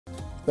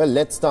Well,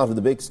 let's start with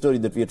the big story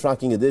that we are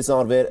tracking at this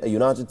hour, where a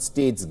United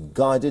States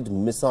guided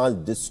missile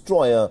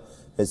destroyer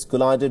has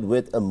collided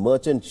with a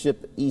merchant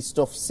ship east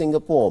of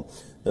Singapore.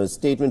 A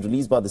statement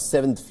released by the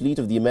 7th Fleet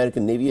of the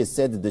American Navy has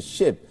said that the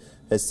ship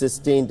has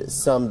sustained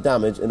some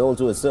damage, and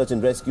also a search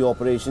and rescue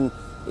operation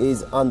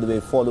is underway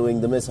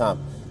following the mishap.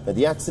 Now,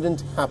 the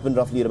accident happened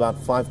roughly at about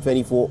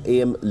 5:24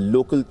 a.m.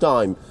 local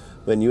time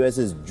when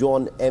USS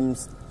John M.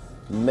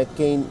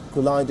 McCain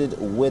collided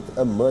with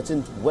a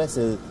merchant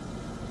vessel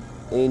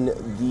in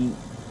the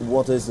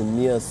waters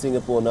near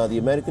Singapore. Now, the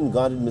American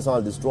guided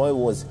missile destroyer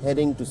was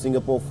heading to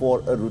Singapore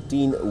for a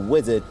routine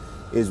visit,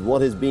 is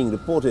what is being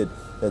reported.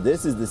 Now,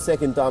 this is the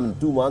second time in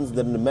 2 months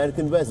that an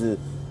American vessel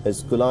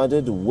has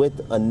collided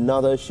with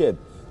another ship.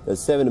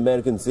 7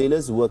 American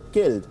sailors were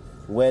killed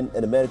when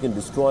an American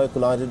destroyer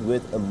collided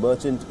with a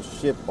merchant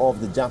ship off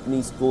the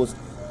Japanese coast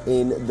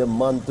in the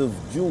month of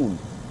June.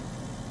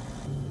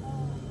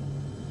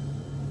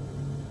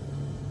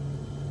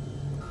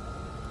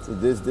 So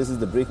this is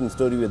the breaking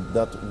story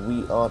that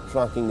we are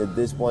tracking at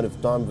this point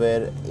of time,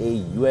 where a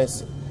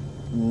U.S.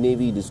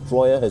 Navy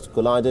destroyer has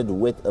collided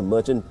with a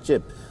merchant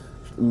ship.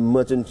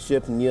 Merchant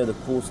ship near the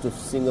coast of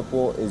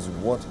Singapore is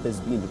what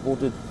has been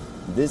reported.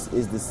 This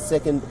is the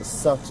second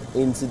such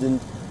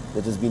incident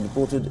that has been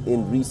reported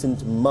in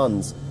recent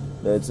months.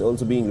 It's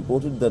also being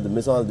reported that the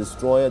missile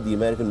destroyer, the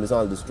American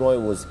missile destroyer,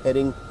 was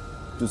heading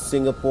to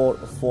Singapore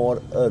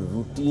for a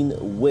routine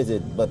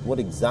visit. But what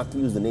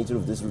exactly was the nature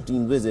of this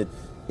routine visit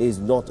is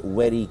not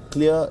very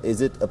clear. Is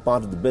it a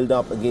part of the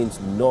build-up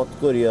against North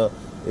Korea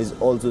is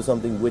also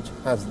something which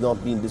has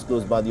not been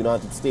disclosed by the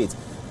United States.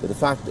 But the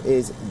fact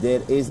is,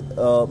 there is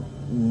a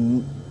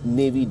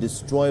Navy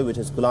destroyer which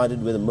has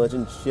collided with a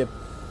merchant ship,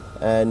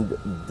 and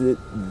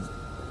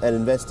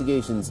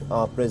investigations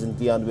are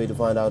presently underway to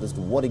find out as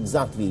to what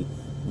exactly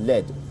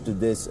led to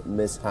this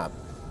mishap.